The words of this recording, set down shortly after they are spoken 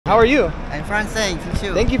How are you? I'm fine, thank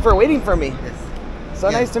you. Thank you for waiting for me. Yes. So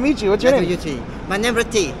nice to meet you. What's your name? Nice to meet you. My name is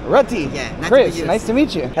Rati. Rati. Yeah, nice Chris, to meet you. nice to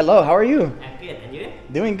meet you. Hello, how are you? I'm good, and you?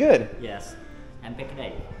 Doing good. Yes, I'm back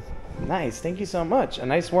today. Nice, thank you so much. A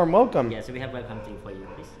nice warm welcome. Yes, we have welcome tea for you,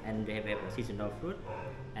 please. And we have seasonal fruit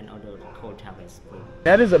and also cold harvest for you.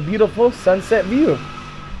 That is a beautiful sunset view.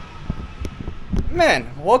 Man,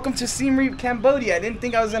 welcome to Siem Reap, Cambodia. I didn't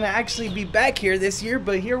think I was gonna actually be back here this year,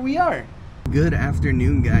 but here we are. Good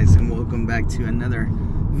afternoon, guys, and welcome back to another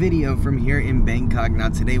video from here in Bangkok. Now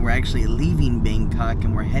today we're actually leaving Bangkok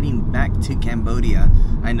and we're heading back to Cambodia.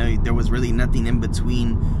 I know there was really nothing in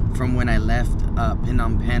between from when I left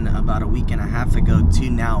Phnom Penh about a week and a half ago to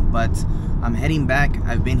now, but I'm heading back.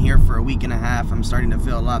 I've been here for a week and a half. I'm starting to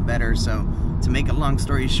feel a lot better. So to make a long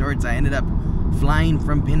story short, I ended up flying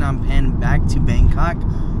from Phnom Penh back to Bangkok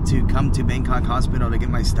to come to Bangkok Hospital to get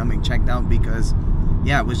my stomach checked out because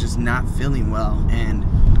yeah, I was just not feeling well, and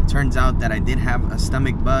turns out that I did have a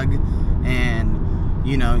stomach bug, and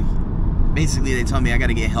you know, basically they told me I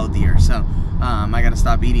gotta get healthier, so I gotta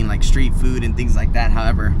stop eating like street food and things like that.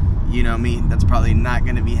 However, you know me, that's probably not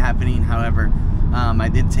gonna be happening. However, I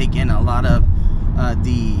did take in a lot of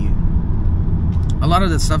the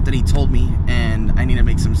stuff that he told me, and I need to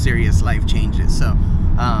make some serious life changes. So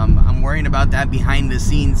I'm worrying about that behind the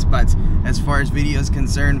scenes, but as far as video is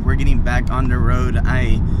concerned, we're getting back on the road.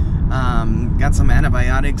 I got some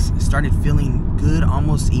antibiotics, started feeling good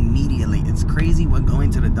almost immediately. It's crazy what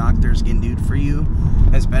going to the doctors can do for you,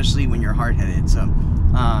 especially when you're hard-headed. So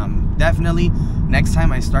definitely next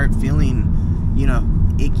time I start feeling, you know,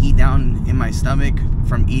 icky down in my stomach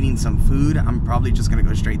from eating some food, I'm probably just gonna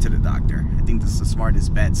go straight to the doctor. I think this is the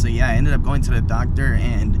smartest bet. So yeah, I ended up going to the doctor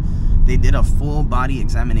and they did a full body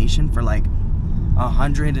examination for like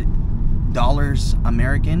 $100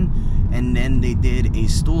 American, and then they did a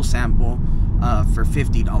stool sample for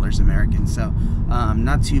 $50 American. So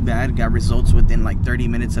not too bad. Got results within like 30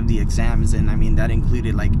 minutes of the exams, and I mean that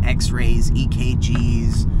included like x-rays,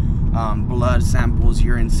 EKGs, blood samples,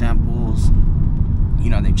 urine samples. You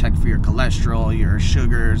know, they checked for your cholesterol, your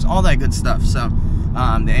sugars, all that good stuff. So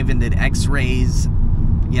they even did x-rays,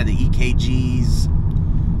 yeah, the EKGs.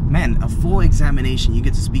 Man, a full examination. You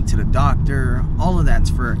get to speak to the doctor. All of that's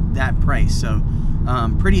for that price. So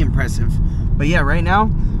pretty impressive. But yeah, right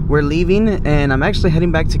now we're leaving and I'm actually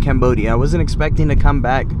heading back to Cambodia. I wasn't expecting to come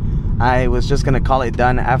back. I was just gonna call it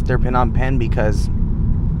done after Phnom Penh because,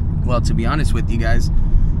 well, to be honest with you guys,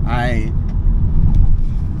 I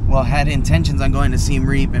had intentions on going to Siem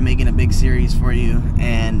Reap and making a big series for you,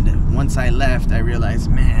 and once I left I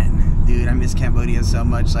realized, man, dude, I miss Cambodia so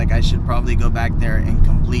much. Like, I should probably go back there and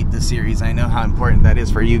complete the series. I know how important that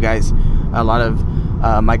is for you guys. A lot of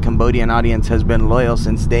my Cambodian audience has been loyal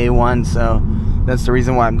since day one, so that's the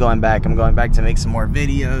reason why I'm going back. I'm going back to make some more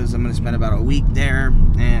videos. I'm gonna spend about a week there,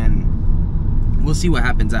 and we'll see what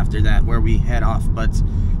happens after that, where we head off. But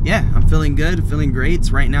yeah, I'm feeling good, feeling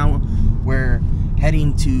great. Right now we're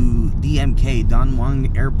heading to DMK, Don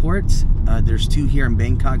Muang Airport. There's two here in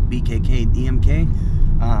Bangkok, BKK, DMK.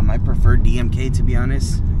 I prefer DMK, to be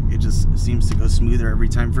honest. It just seems to go smoother every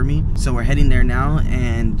time for me. So we're heading there now,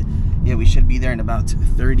 and yeah, we should be there in about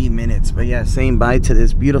 30 minutes. But yeah, saying bye to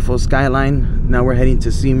this beautiful skyline. Now we're heading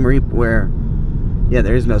to Siem Reap, where, yeah,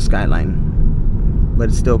 there is no skyline, but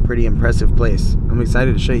it's still a pretty impressive place. I'm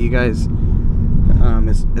excited to show you guys,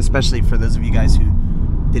 especially for those of you guys who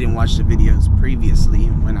didn't watch the videos previously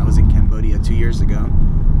when I was in Cambodia 2 years ago,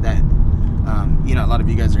 that you know, a lot of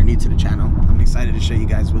you guys are new to the channel. I'm excited to show you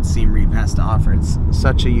guys what Siem Reap has to offer. It's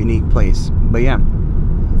such a unique place. But yeah,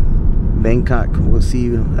 Bangkok, we'll see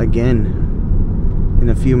you again in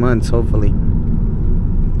a few months, hopefully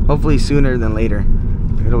sooner than later.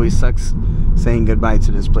 It always sucks saying goodbye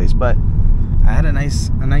to this place, but I had a nice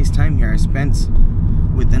time here. I spent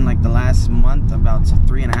within like the last month about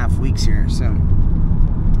 3.5 weeks here, so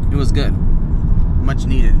it was good, much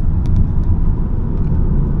needed.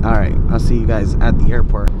 All right, I'll see you guys at the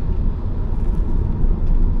airport.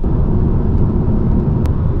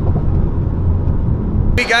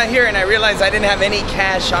 We got here and I realized I didn't have any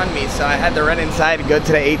cash on me, so I had to run inside and go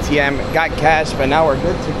to the ATM. Got cash, but now we're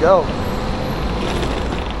good to go.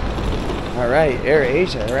 All right,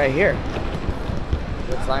 AirAsia right here.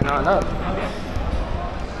 Let's line on up.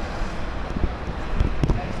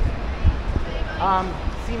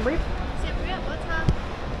 Siem Reap? Siem Reap, what time?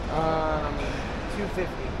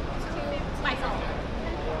 250.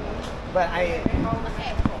 But I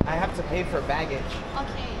have to pay for baggage.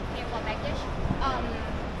 okay, pay for baggage.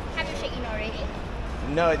 Have you checked in already?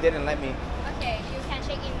 No, it didn't let me. Okay, you can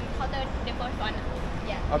check in counter the first one.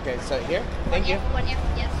 Yeah. Okay, so here. Thank you. 1F,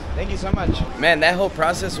 yes. Thank you so much. Man, that whole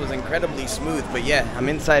process was incredibly smooth. But yeah, I'm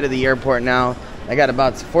inside of the airport now. I got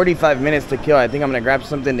about 45 minutes to kill. I think I'm gonna grab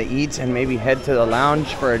something to eat and maybe head to the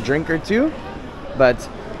lounge for a drink or two. But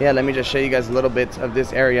yeah, let me just show you guys a little bit of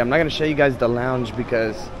this area. I'm not gonna show you guys the lounge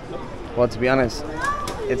because, well, to be honest,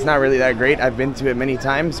 it's not really that great. I've been to it many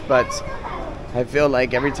times, but I feel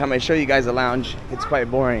like every time I show you guys a lounge, it's quite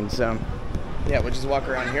boring. So yeah, we'll just walk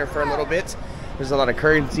around here for a little bit. There's a lot of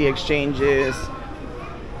currency exchanges.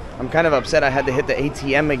 I'm kind of upset I had to hit the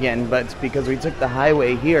ATM again, but because we took the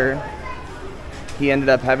highway here, he ended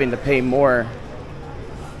up having to pay more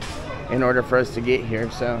in order for us to get here.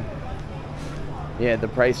 So yeah, the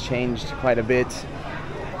price changed quite a bit.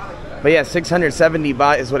 But yeah, 670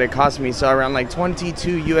 baht is what it cost me, so around like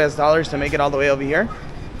 22 US dollars to make it all the way over here.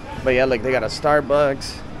 But yeah, like they got a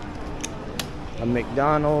Starbucks, a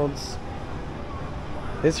McDonald's.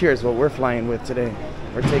 This here is what we're flying with today.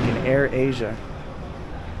 We're taking AirAsia.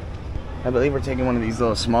 I believe we're taking one of these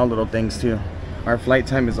small little things too. Our flight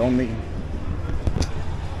time is only,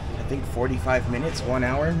 I think, 45 minutes, 1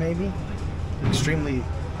 hour maybe. Extremely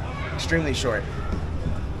short.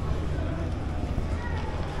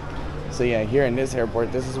 So yeah, here in this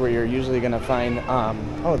airport, this is where you're usually gonna find,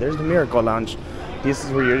 oh, there's the Miracle Lounge. This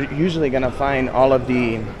is where you're usually gonna find all of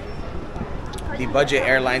the budget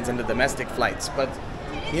airlines and the domestic flights. But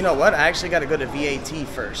you know what? I actually gotta go to VAT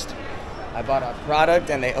first. I bought a product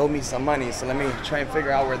and they owe me some money, so let me try and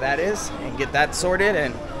figure out where that is and get that sorted,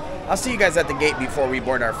 and I'll see you guys at the gate before we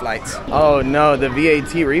board our flights. Oh no, the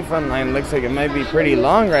VAT refund line looks like it might be pretty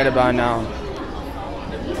long right about now.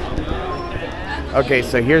 Okay,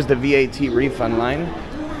 so here's the VAT refund line.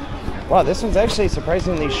 Wow, this one's actually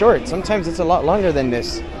surprisingly short. Sometimes it's a lot longer than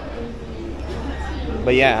this.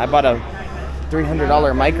 But yeah, I bought a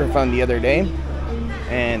 $300 microphone the other day,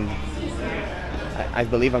 and I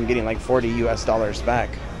believe I'm getting like 40 US dollars back.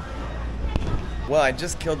 Well, I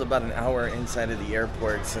just killed about an hour inside of the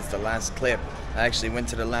airport since the last clip. I actually went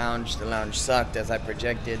to the lounge. The lounge sucked as I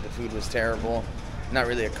projected. The food was terrible. Not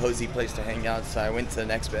really a cozy place to hang out, so I went to the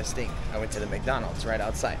next best thing. I went to the McDonald's right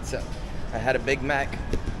outside. So I had a Big Mac.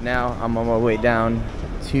 Now I'm on my way down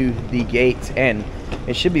to the gate, and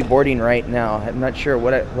it should be boarding right now. I'm not sure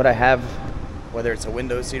what I have, whether it's a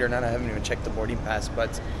window seat or not. I haven't even checked the boarding pass,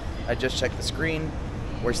 but I just checked the screen.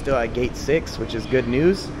 We're still at gate 6, which is good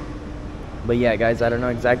news. But yeah, guys, I don't know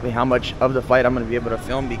exactly how much of the flight I'm going to be able to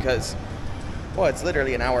film because, well, it's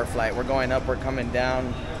literally an hour flight. We're going up, we're coming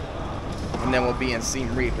down, and then we'll be in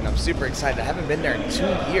Siem Reap, and I'm super excited. I haven't been there in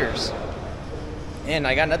 2 years, and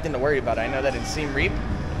I got nothing to worry about. I know that in Siem Reap,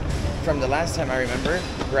 from the last time I remember,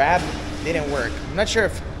 Grab didn't work. I'm not sure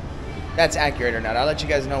if that's accurate or not. I'll let you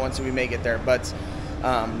guys know once we make it there, but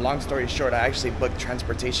long story short, I actually booked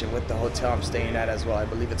transportation with the hotel I'm staying at as well. I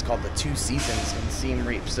believe it's called the Two Seasons in Siem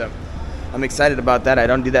Reap, so I'm excited about that. I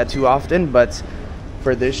don't do that too often, but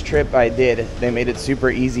for this trip I did. They made it super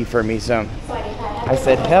easy for me, so I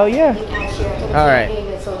said, hell yeah. All right,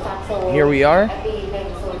 here we are.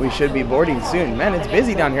 We should be boarding soon. Man, it's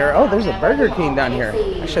busy down here. Oh, there's a Burger King down here.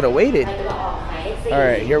 I should have waited. All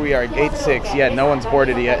right, here we are, gate 6. Yeah, no one's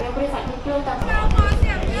boarded yet.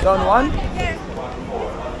 Zone 1?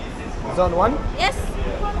 Zone 1? Yes.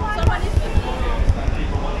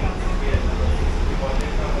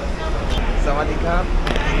 Sawadee-ka.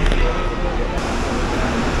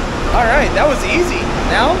 All right, that was easy.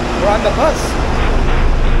 Now we're on the bus.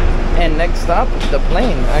 And next stop, the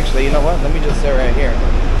plane. Actually, you know what? Let me just sit right here.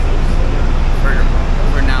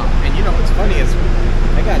 For now. And you know what's funny is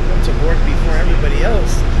I got to board before everybody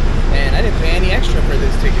else, and I didn't pay any extra for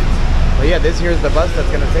this ticket. But yeah, this here is the bus that's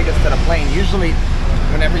gonna take us to the plane. Usually,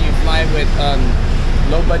 whenever you fly with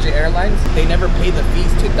low-budget airlines, they never pay the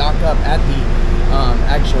fees to dock up at the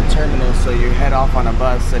actual terminal. So you head off on a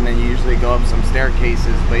bus, and then you usually go up some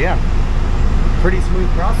staircases. But yeah, pretty smooth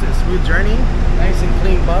process, smooth journey, nice and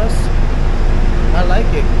clean bus. I like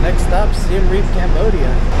it. Next stop, Siem Reap,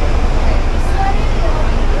 Cambodia.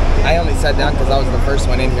 I only sat down because I was the first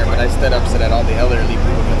one in here, but I stood up so that all the elderly people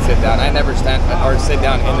can sit down. I never stand or sit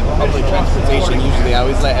down in public transportation. Usually I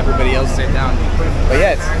always let everybody else sit down. But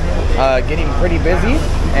yeah, it's getting pretty busy,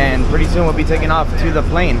 and pretty soon we'll be taking off to the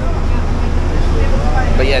plane.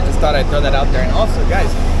 But yeah, just thought I'd throw that out there. And also,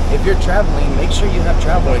 guys, if you're traveling, make sure you have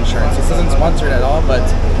travel insurance. This isn't sponsored at all, but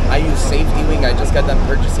I use Safety Wing. I just got done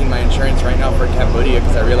purchasing my insurance right now for Cambodia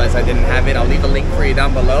because I realized I didn't have it. I'll leave a link for you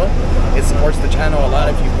down below. It supports the channel a lot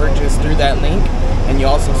if you purchase through that link, and you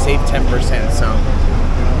also save 10%. So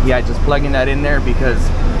yeah, just plugging that in there because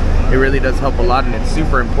it really does help a lot, and it's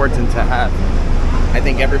super important to have. I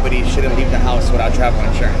think everybody shouldn't leave the house without travel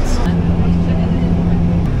insurance.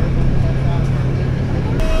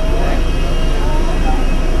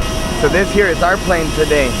 So this here is our plane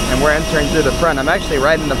today, and we're entering through the front. I'm actually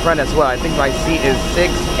right in the front as well. I think my seat is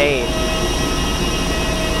 6A.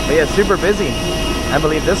 But yeah, super busy. I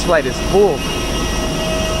believe this flight is full.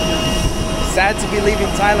 Sad to be leaving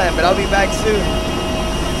Thailand, but I'll be back soon.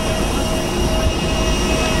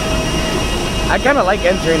 I kind of like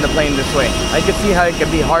entering the plane this way. I can see how it can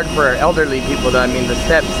be hard for elderly people though. I mean, the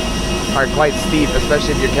steps are quite steep,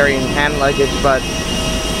 especially if you're carrying hand luggage, but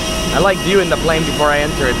I like viewing the plane before I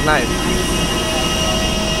enter. It's nice.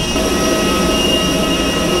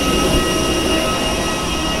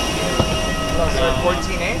 Hello, sir.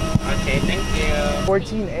 14A? Okay, thank you.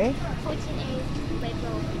 14A? 14A, red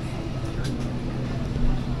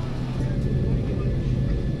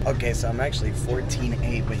row. Okay, so I'm actually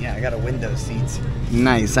 14A, but yeah, I got a window seat.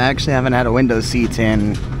 Nice. I actually haven't had a window seat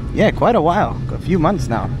in, yeah, quite a while. A few months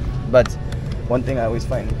now. But one thing I always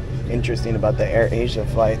find interesting about the AirAsia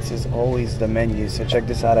flights is always the menu. So check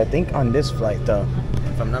this out. I think on this flight though,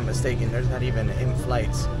 if I'm not mistaken, there's not even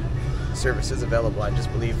in-flight services available. I just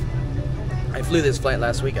believe, I flew this flight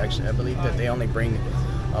last week actually. I believe that they only bring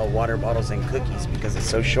water bottles and cookies because it's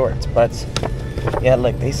so short. But yeah,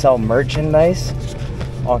 look, they sell merchandise,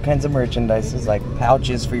 all kinds of merchandise. It's like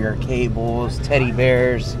pouches for your cables, teddy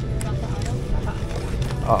bears.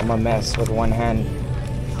 Oh, I'm a mess with one hand.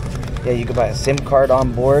 Yeah, you could buy a SIM card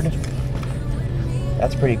on board.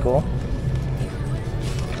 That's pretty cool.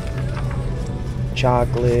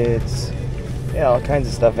 Chocolates. Yeah, all kinds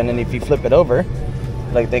of stuff. And then if you flip it over,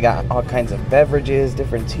 like they got all kinds of beverages,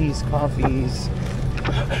 different teas, coffees,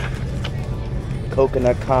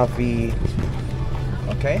 coconut coffee.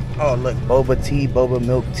 Okay. Oh, look, boba tea, boba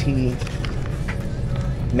milk tea,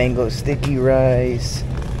 mango sticky rice.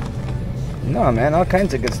 No, man, all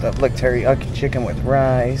kinds of good stuff. Look, teriyaki chicken with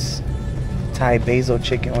rice, Thai basil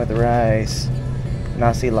chicken with rice,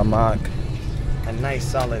 nasi lemak. A nice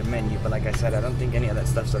solid menu, but like I said, I don't think any of that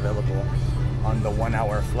stuff's available on the 1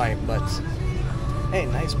 hour flight. But hey,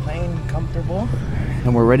 nice plane, comfortable,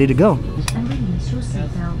 and we're ready to go.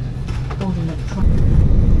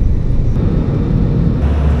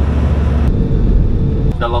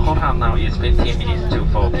 The local time now is 15 minutes to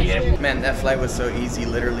 4 p.m. Man, that flight was so easy,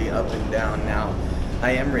 literally up and down. Now,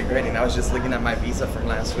 I am regretting, I was just looking at my visa from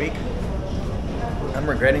last week. I'm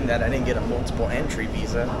regretting that I didn't get a multiple entry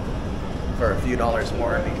visa for a few dollars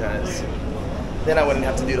more, because then I wouldn't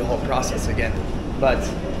have to do the whole process again. But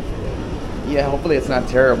yeah, hopefully it's not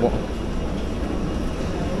terrible.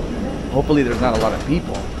 Hopefully there's not a lot of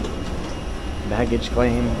people. Baggage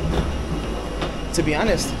claim. To be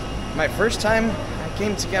honest, my first time I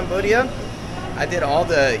came to Cambodia, I did all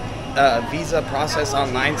the visa process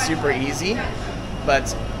online, super easy.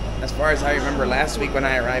 But as far as I remember last week when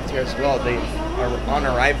I arrived here as well, the on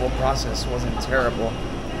arrival process wasn't terrible.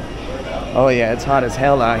 Oh yeah, it's hot as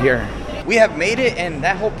hell out here. We have made it, and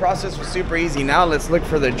that whole process was super easy. Now let's look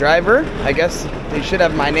for the driver. I guess they should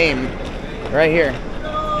have my name right here.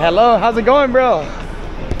 Hello, how's it going, bro?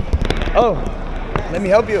 Oh, let me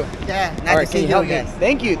help you. Yeah, All nice right, to can see you you. help me? Yes.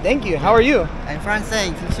 Thank you, thank you. How are you? I'm fine,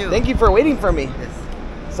 thank you. Thank you for waiting for me. Yes.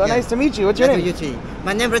 So Yeah. nice to meet you. What's your Nice name? to meet you too.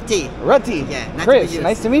 My name is T. Rati. Yeah, nice to Chris, meet you.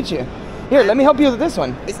 nice to meet you. Here, let me help you with this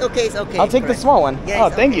one. It's okay, it's okay. I'll take the Correct. small one. Yeah, Oh,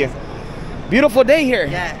 it's thank okay. you. Beautiful day here.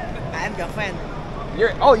 Yeah, I'm your fan.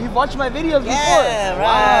 Oh, you've watched my videos Yeah, before?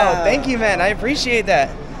 right. Wow, thank you, man. I appreciate that.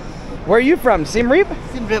 Where are you from? Siem Reap?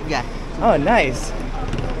 Siem Reap, yeah. Oh, nice.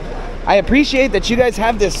 I appreciate that you guys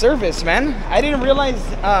have this service, man. I didn't realize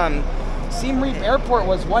Siem Reap Airport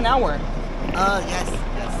was 1 hour. Yes,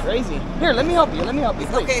 yes. Crazy. Here, let me help you. Let me help you.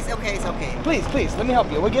 It's Please. okay, it's okay, it's okay. Please, please, let me help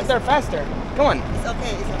you. We'll get there faster. Come on. It's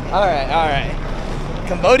okay, it's okay. All right, all right.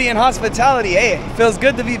 Cambodian hospitality. Hey, it feels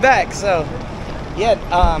good to be back. So, yeah,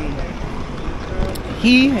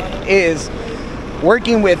 he is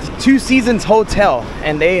working with 2 Seasons Hotel,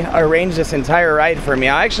 and they arranged this entire ride for me.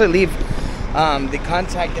 I'll actually leave the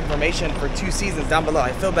contact information for 2 Seasons down below.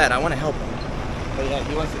 I feel bad. I want to help him, but yeah,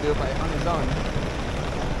 he wants to do it on his own.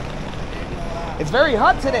 It's very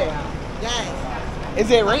hot today. Yes. Is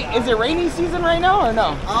it rainy season right now or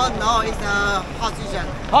no? Oh no, it's hot season.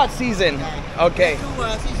 Hot season. Okay.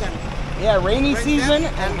 Two season. Yeah, rainy season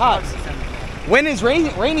and hot. season. When is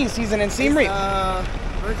rainy season in Siem Reap?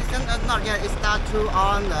 Rainy season not yet. It starts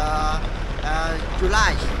on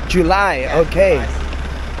July. July. Yeah, Okay.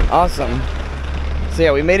 July. Awesome. So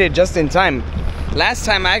yeah, we made it just in time. Last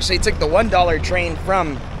time I actually took the $1 train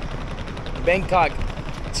from Bangkok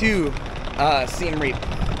to Siem Reap.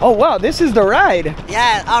 Oh wow, this is the ride.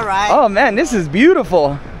 Yeah, all right. Oh man, this is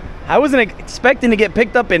beautiful. I wasn't expecting to get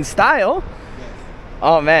picked up in style.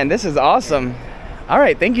 Oh man, this is awesome. All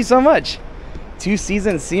right, thank you so much. 2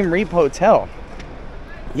 Seasons Siem Reap Hotel.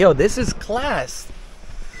 Yo, this is class.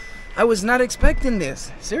 I was not expecting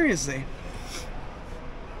this. Seriously.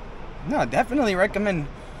 No, definitely recommend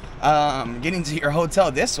getting to your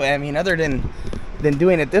hotel this way. I mean, other than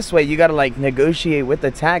doing it this way, you gotta like negotiate with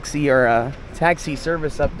the taxi or a taxi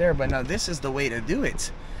service up there. But no, this is the way to do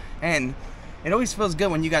it. And it always feels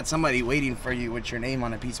good when you got somebody waiting for you with your name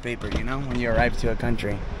on a piece of paper, you know, when you arrive to a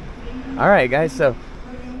country. All right, guys, so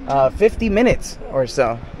 50 minutes or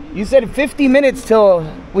so. You said 50 minutes till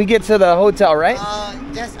we get to the hotel, right?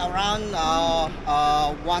 Just around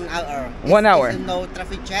 1 hour. 1 hour. If no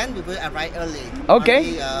traffic jam, we will arrive early.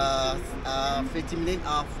 Okay. Only, 15 minutes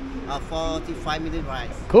of 45 minute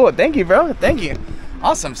ride. Cool. Thank you, bro. Thank you.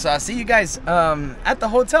 Awesome. So I'll see you guys at the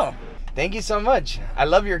hotel. Thank you so much. I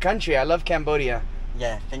love your country. I love Cambodia.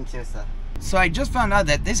 Yeah, thank you, sir. So I just found out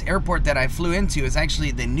that this airport that I flew into is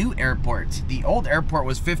actually the new airport. The old airport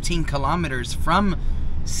was 15 kilometers from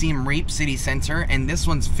Siem Reap city center, and this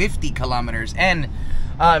one's 50 kilometers. And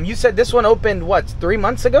you said this one opened, what, 3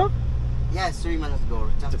 months ago? Yes, 3 months ago,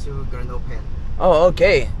 just to grand open. Oh,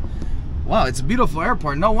 okay. Wow, it's a beautiful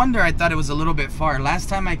airport. No wonder I thought it was a little bit far. Last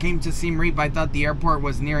time I came to Siem Reap, I thought the airport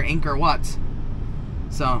was near Angkor Wat.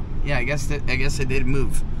 So yeah, I guess it did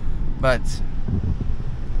move, but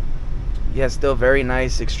yeah, still very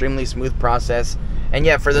nice, extremely smooth process. And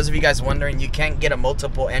yeah, for those of you guys wondering, you can't get a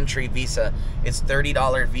multiple entry visa. It's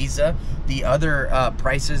 $30 visa. The other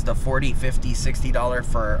prices, the $40, $50, $60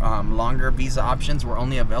 for longer visa options, were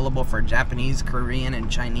only available for Japanese, Korean,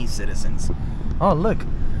 and Chinese citizens. Oh, look,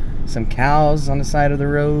 some cows on the side of the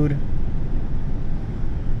road.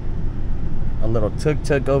 A little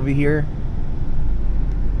tuk-tuk over here.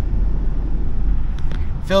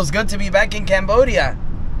 Feels good to be back in Cambodia.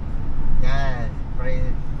 Yeah,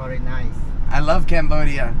 very nice. I love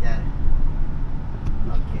Cambodia. Yeah.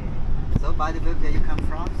 Okay. So by the way, where you come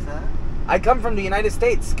from, sir? I come from the United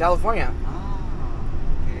States, California. Oh,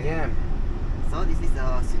 okay. Yeah. So this is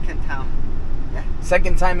the second town. Yeah.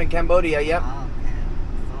 Second time in Cambodia, yep. Oh, okay.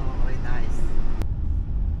 So very nice.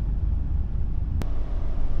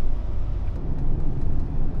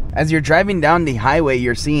 As you're driving down the highway,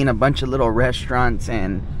 you're seeing a bunch of little restaurants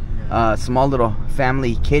and small little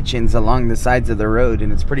family kitchens along the sides of the road,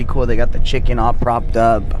 and it's pretty cool. They got the chicken all propped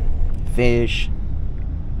up, fish.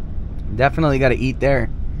 Definitely got to eat there.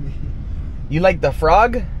 You like the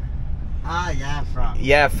frog? Ah, yeah, frog.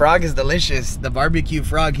 Yeah, frog is delicious. The barbecue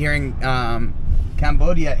frog here in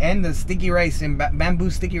Cambodia, and the sticky rice and bamboo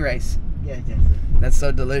sticky rice. Yeah, yes. That's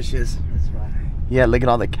so delicious. That's right. Yeah, look at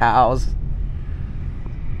all the cows.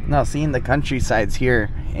 No, seeing the countrysides here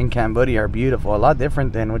in Cambodia are beautiful. A lot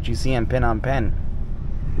different than what you see in Phnom Penh.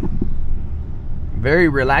 Very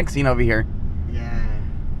relaxing over here. Yeah.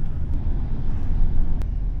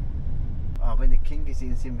 When the king is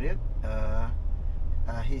in Siem Reap,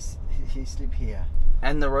 he sleep here.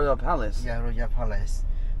 And the royal palace. Yeah, royal palace.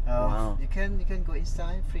 Wow. You can go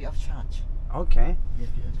inside free of charge. Okay. Yeah,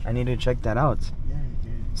 free of charge. I need to check that out. Yeah,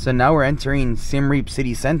 yeah. So now we're entering Siem Reap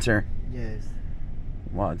city center. Yes.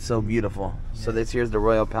 Wow, it's so beautiful. Yes. So this here's the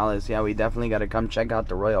royal palace. Yeah, we definitely got to come check out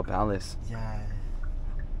the royal palace. Yeah.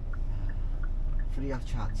 Free of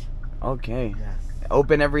charge. Okay. Yes.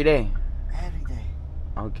 Open every day. Every day.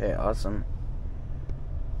 Okay, awesome.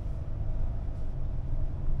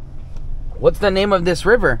 What's the name of this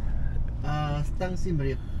river? Stang Siem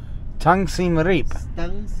Reap. Tang Siem Reap.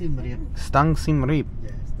 Stang Siem Reap. Stang Siem Reap. Yeah,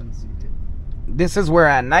 Stang Siem Reap. This is where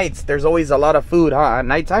at nights there's always a lot of food, huh? At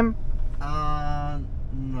nighttime?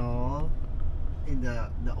 No. In the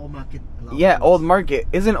old market. Yeah, old market.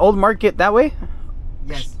 Isn't old market that way?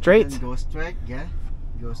 Yes. Straight? Then go straight. Yeah.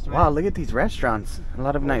 Go straight. Wow, look at these restaurants. A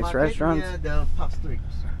lot of Old nice market restaurants. near the pub street.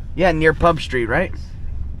 Yeah, near Pub Street, right? Yes.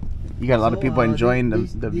 You got a lot of So, people enjoying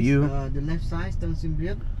this, the view. The left side, Stang Siem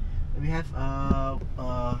Reap, we have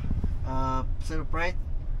celebrate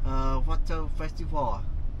water festival.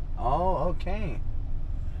 Oh, okay.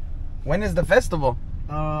 When is the festival?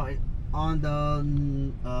 On the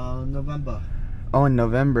November. Oh, in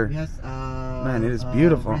November. We have Man, it is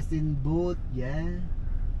beautiful. Resting boat, yeah.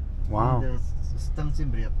 Wow. On the Stang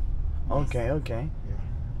Siem Reap. Okay, okay. Yeah.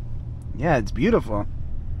 Yeah, it's beautiful.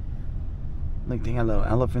 Like they got little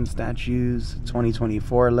elephant statues,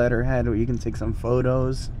 2024 letterhead where you can take some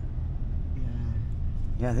photos. Yeah.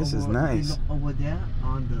 Yeah, this is Over- nice. Look over there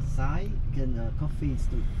on the side, you can coffee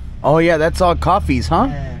street. Oh yeah, that's all coffees, huh?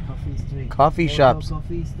 Yeah, coffee street. Coffee Moto shops.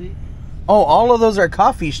 Coffee street. Oh, all of those are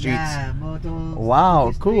coffee streets. Yeah, Moto Wow,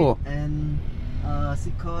 Coffee Street cool. And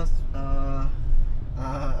Seacoast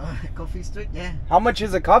Coffee Street, yeah. How much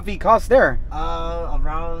is a coffee cost there?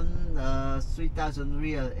 Around 3,000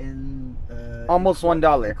 real in Almost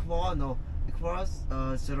 $1. cross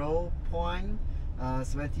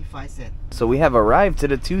 0.75 cents. So we have arrived to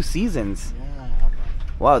the Two Seasons. Yeah.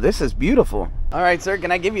 Wow, this is beautiful. All right, sir,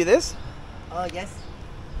 can I give you this? Oh yes.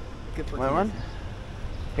 Good for One. you.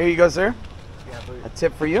 Here you go, sir. Yeah, A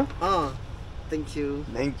tip for you. oh, thank you.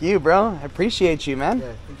 Thank you, bro. I appreciate you, man.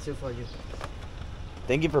 Yeah, thank you for you.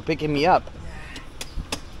 Thank you for picking me up.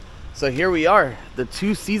 So here we are, the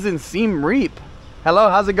Two Seasons Siem Reap. Hello,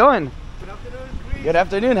 how's it going? Good afternoon, Chris. Good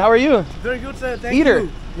afternoon, how are you? Very good, sir. Thank Peter. you.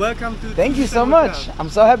 Welcome to Thank you so Hotel. much. I'm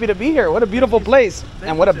so happy to be here. What a beautiful place.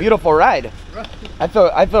 And what a sir. beautiful ride. Right. I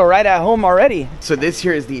feel right at home already. So this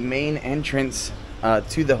here is the main entrance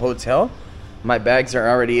to the hotel. My bags are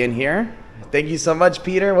already in here. Thank you so much,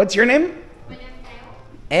 Peter. What's your name? My name is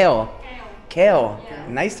Ale. Kale. Yeah.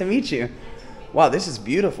 Nice to meet you. Wow, this is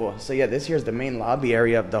beautiful. So yeah, this here's the main lobby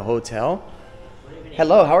area of the hotel.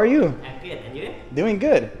 Hello, how are you? I'm good, and you? Doing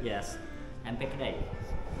good. Yes, I'm back today.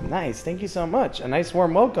 Nice, thank you so much. A nice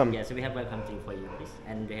warm welcome. Yes, we have welcome drink for you, please.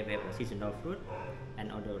 And we have a seasonal fruit and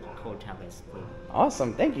other cold harvest fruit.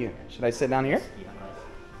 Awesome, thank you. Should I sit down here? Yeah,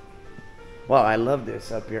 right. Wow, I love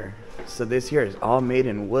this up here. So this here is all made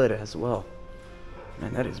in wood as well.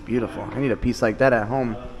 Man, that is beautiful. I need a piece like that at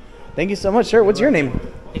home. Thank you so much, sir. What's your name?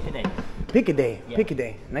 Back today. Pickaday. Yeah.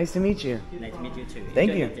 Pickaday. Nice to meet you. Nice to meet you too.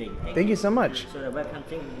 Thank Enjoy you. your drink. Thank you so much. So the welcome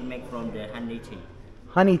drink we make from the honey tea.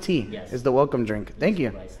 Honey tea Yes. is the welcome drink. Thank you.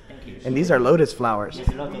 Rice. Thank you. And these are lotus flowers. Yes,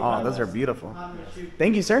 lotus Oh, those are flowers. beautiful.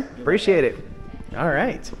 Thank you, sir. Appreciate it. All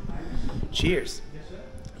right. Cheers.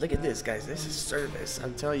 Look at this, guys. This is service.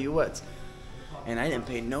 I'm telling you what. And I didn't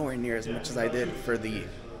pay nowhere near as much as I did for the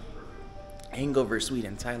hangover suite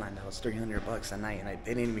in Thailand. That was $300 a night, and they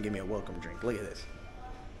didn't even give me a welcome drink. Look at this.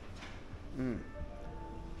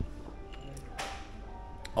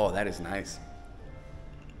 Oh, that is nice.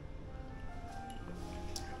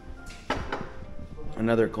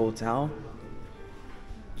 Another cold towel.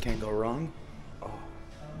 Can't go wrong.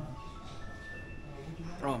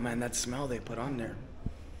 Oh man, that smell they put on there.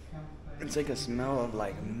 It's like a smell of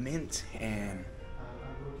like mint and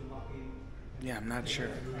yeah, I'm not sure.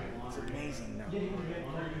 It's amazing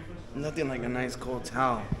though. Nothing like a nice cold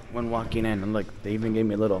towel when walking in. And look, they even gave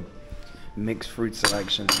me a little mixed fruit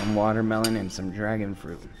selection, some watermelon and some dragon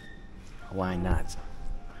fruit. Why not?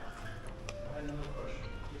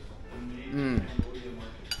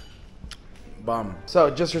 Bomb. So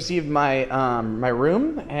just received my my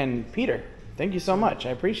room, and Peter, thank you so much. I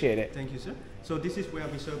appreciate it. Thank you, sir. So this is where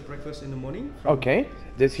we serve breakfast in the morning. Okay,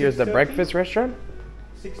 this here's the 6:30. breakfast restaurant.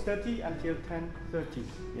 6:30 until 10:30.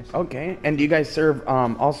 Yes. Okay, and do you guys serve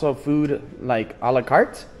also food like a la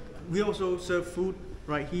carte? We also serve food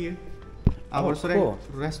right here. Oh, Our cool.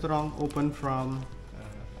 restaurant open from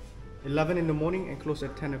 11 in the morning and close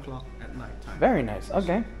at 10 o'clock at night time. Very nice.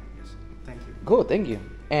 Okay, Yes. Thank you. cool. Thank you.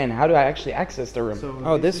 And how do I actually access the room? So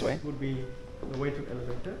Oh, this way. would be the way to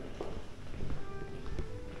elevator.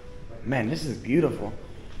 Man, this is beautiful.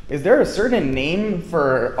 Is there a certain name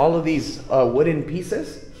for all of these wooden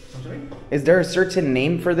pieces? I'm sorry. Is there a certain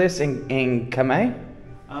name for this in Khmer?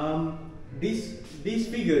 These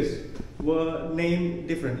figures were named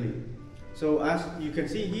differently. So as you can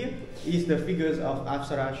see here is the figures of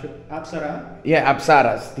Apsara. Yeah,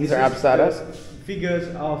 apsaras. These are This is apsaras. the figures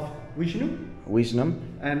of Vishnu, Vishnu.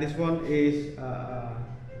 and this one is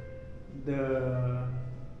the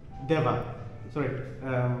Deva. Sorry,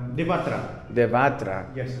 Devatra. Devatra.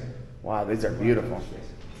 Yes, sir. Wow, these are beautiful. Yes.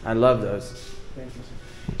 I love those. Thank you,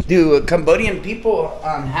 sir. Do Cambodian people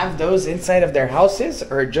have those inside of their houses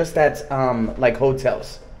or just at like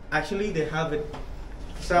hotels? Actually, they have it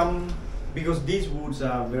some because these woods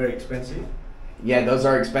are very expensive. Yeah, those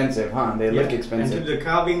are expensive, huh? They look Yeah, expensive. And the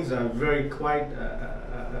carvings are very quite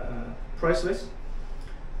priceless.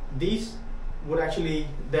 These would actually,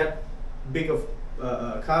 that big of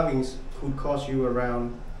carvings could cost you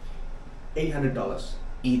around $800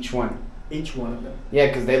 Each one. each one of them. Yeah,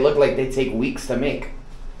 because they look like they take weeks to make.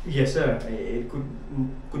 Yes, sir. It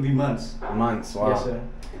could be months. Months, wow. Yes, sir.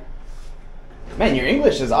 Man, your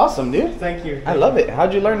English is awesome, dude. Thank you. I love it.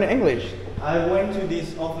 How'd you learn the English? I went to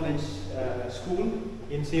this orphanage school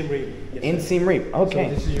in Siem Reap. Yes, In sir. Siem Reap. Okay.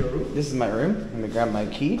 So this is your room. This is my room. Let me grab my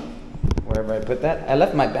key. Wherever I put that. I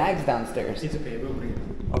left my bags downstairs. It's okay. We'll bring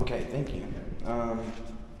it. Okay, thank you.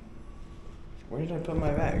 Where did I put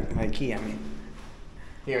my bag? My key, I mean.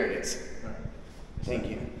 Here it is. Thank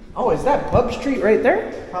you. Oh, is that Pub Street right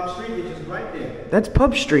there? Pub Street, which is right there. That's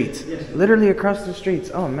Pub Street. Yes. Literally across the streets.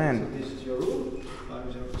 Oh, So man. this is your room.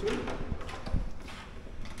 502.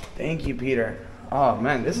 Thank you, Peter. Oh,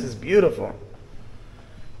 man, this is beautiful.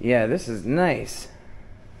 Yeah, this is nice.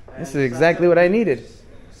 This is And exactly what I needed.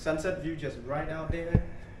 Sunset view just right out there.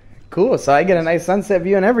 Cool. So I get a nice sunset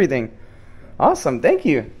view and everything. Awesome. Thank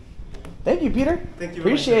you. Thank you, Peter. Thank you.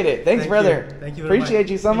 Appreciate it. Thanks, brother. Thank you very Appreciate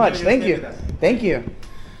much. you so much. Enjoy your Thank stay you. with us. Thank you.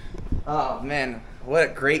 Oh man,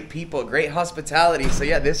 what great people, great hospitality. So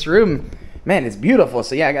yeah, this room, man, it's beautiful.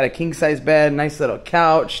 So yeah, I got a king size bed, nice little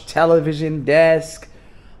couch, television, desk.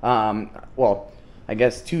 Well, I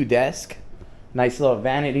guess 2 desks. Nice little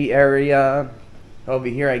vanity area. Over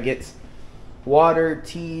here I get water,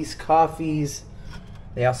 teas, coffees.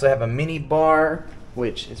 They also have a mini bar,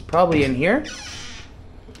 which is probably in here.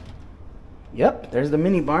 Yep, there's the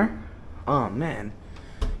mini bar. Oh man,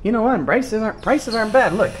 you know what? Prices aren't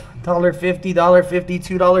bad. Look, $1.50,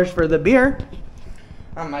 $1.50, $2 for the beer.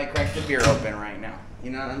 I might crack the beer open right now.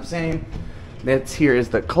 You know what I'm saying? Here is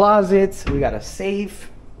the closet. We got a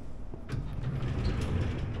safe,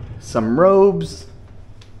 some robes.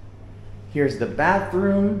 Here's the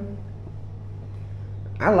bathroom.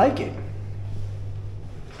 I like it.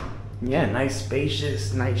 Yeah, nice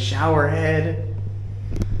spacious, nice shower head.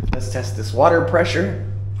 Let's test this water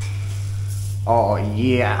pressure. Oh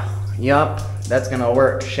yeah, yup, that's gonna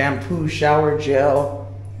work. Shampoo, shower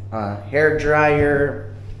gel, hair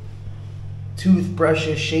dryer,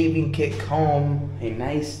 toothbrushes, shaving kit, comb, a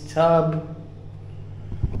nice tub.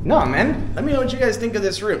 No man, let me know what you guys think of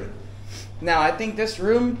this room. Now I think this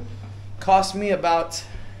room cost me about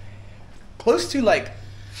close to like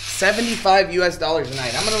 $75 US a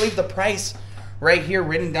night. I'm gonna leave the price right here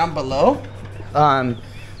written down below.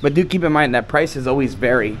 But do keep in mind that prices always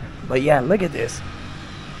vary. But yeah, look at this.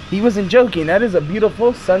 He wasn't joking. That is a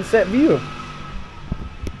beautiful sunset view.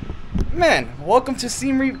 Man, welcome to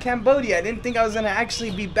Siem Reap, Cambodia. I didn't think I was gonna actually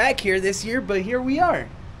be back here this year, but here we are.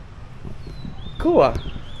 Cool.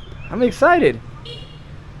 I'm excited.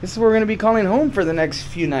 This is where we're gonna be calling home for the next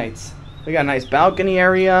few nights. We got a nice balcony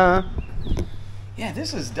area. Yeah,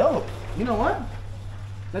 this is dope. You know what?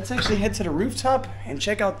 Let's actually head to the rooftop and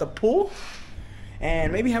check out the pool.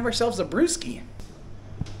 And maybe have ourselves a brewski.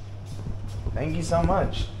 Thank you so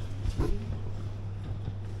much.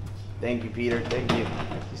 Thank you, Peter. Thank you.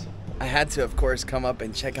 I had to, of course, come up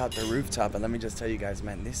and check out the rooftop. And let me just tell you guys,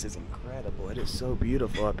 man, this is incredible. It is so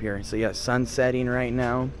beautiful up here. So yeah, sun setting right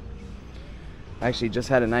now. I actually just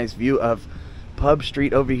had a nice view of Pub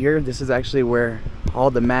Street over here. This is actually where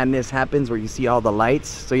all the madness happens, where you see all the lights.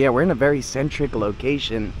 So yeah, we're in a very centric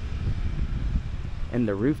location. And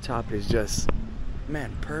the rooftop is just,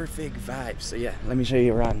 man, perfect vibes. So yeah, let me show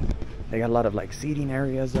you around. They got a lot of like seating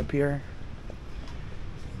areas up here.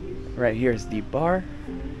 Right here is the bar.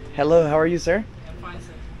 Hello, how are you, sir? I'm fine,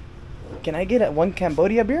 sir. Can I get one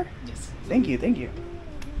Cambodia beer? Yes. Thank you, thank you.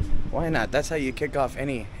 Why not? That's how you kick off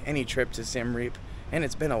any trip to Siem Reap. And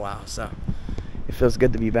it's been a while, so it feels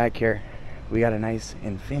good to be back here. We got a nice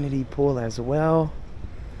infinity pool as well.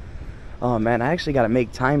 Oh man, I actually got to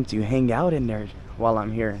make time to hang out in there while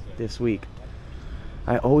I'm here this week.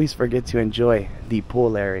 I always forget to enjoy the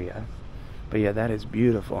pool area. But yeah, that is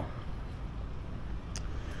beautiful.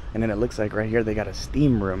 And then it looks like right here they got a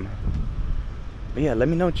steam room. But yeah, let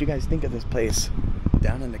me know what you guys think of this place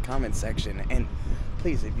down in the comment section. And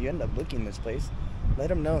please, if you end up booking this place, let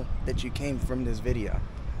them know that you came from this video.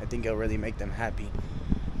 I think it'll really make them happy.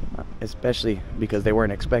 Especially because they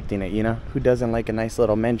weren't expecting it, you know? Who doesn't like a nice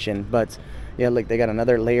little mention? But yeah, look, they got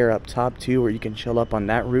another layer up top too, where you can chill up on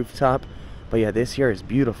that rooftop. But yeah, this here is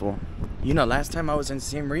beautiful. You know, last time I was in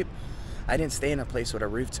Siem Reap, I didn't stay in a place with a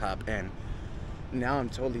rooftop, and now I'm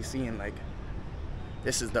totally seeing like,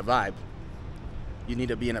 this is the vibe. You need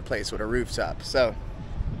to be in a place with a rooftop. So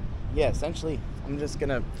yeah, essentially, I'm just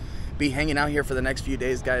gonna be hanging out here for the next few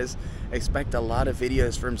days, guys. Expect a lot of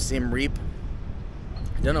videos from Siem Reap.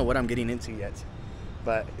 I don't know what I'm getting into yet,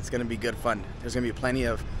 but it's gonna be good fun. There's gonna be plenty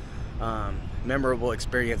of memorable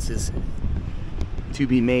experiences to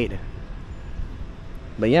be made.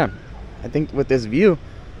 But yeah, I think with this view,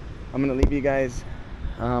 I'm gonna leave you guys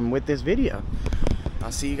with this video.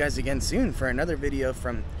 I'll see you guys again soon for another video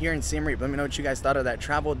from here in Siem Reap. Let me know what you guys thought of that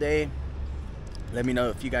travel day. Let me know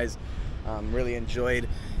if you guys really enjoyed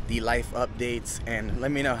the life updates, and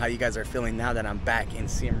let me know how you guys are feeling now that I'm back in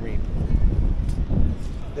Siem Reap.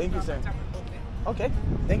 Thank you, sir. Okay,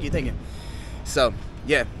 thank you. So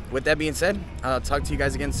yeah, with that being said, I'll talk to you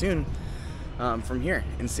guys again soon from here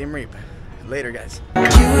in Siem Reap. Later, guys. You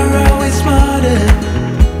were always smarter.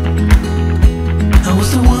 I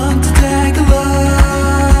was the one to tell